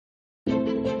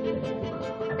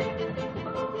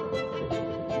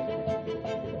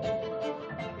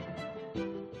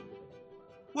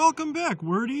Welcome back,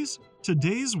 wordies!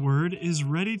 Today's word is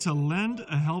ready to lend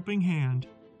a helping hand.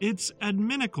 It's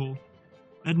adminicle.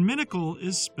 Adminicle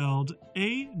is spelled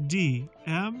A-D-M-I-N-I-C-L-E.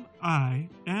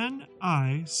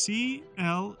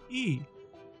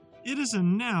 It is a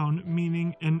noun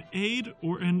meaning an aid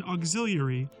or an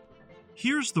auxiliary.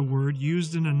 Here's the word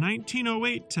used in a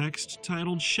 1908 text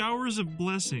titled Showers of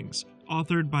Blessings,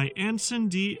 authored by Anson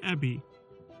D. Eby.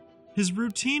 His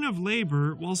routine of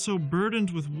labor, while so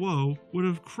burdened with woe, would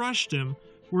have crushed him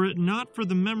were it not for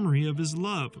the memory of his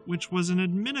love, which was an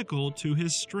adminicle to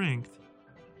his strength.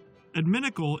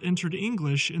 Adminicle entered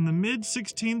English in the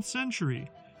mid-16th century.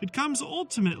 It comes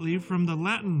ultimately from the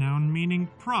Latin noun meaning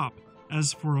prop,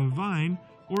 as for a vine,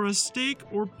 or a stake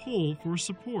or pole for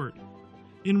support.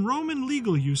 In Roman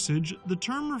legal usage, the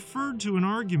term referred to an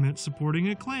argument supporting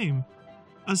a claim.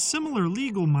 A similar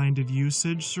legal-minded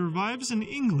usage survives in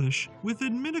English, with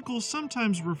adminicle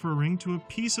sometimes referring to a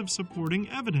piece of supporting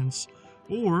evidence,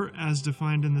 or, as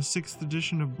defined in the 6th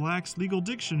edition of Black's Legal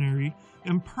Dictionary,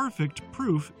 imperfect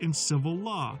proof in civil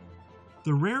law.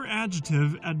 The rare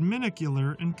adjective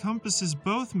adminicular encompasses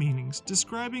both meanings,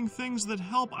 describing things that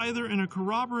help either in a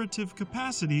corroborative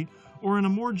capacity or in a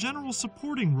more general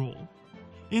supporting role.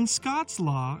 In Scots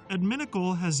law,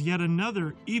 adminicle has yet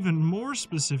another, even more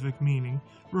specific meaning,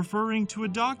 referring to a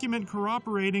document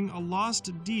corroborating a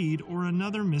lost deed or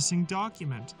another missing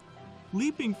document.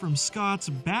 Leaping from Scots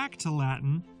back to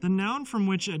Latin, the noun from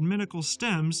which adminicle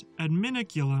stems,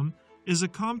 adminiculum, is a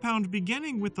compound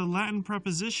beginning with the Latin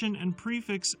preposition and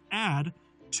prefix ad,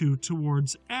 to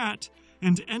towards at,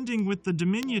 and ending with the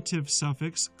diminutive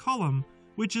suffix culum,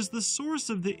 which is the source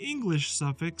of the English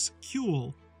suffix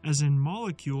cule, as in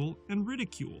molecule and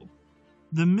ridicule.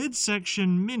 The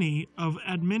midsection mini of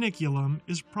adminiculum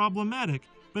is problematic,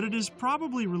 but it is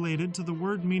probably related to the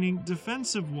word meaning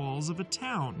defensive walls of a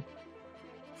town.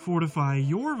 Fortify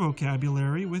your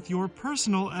vocabulary with your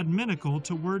personal adminicle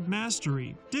to word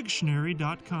mastery,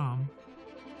 dictionary.com.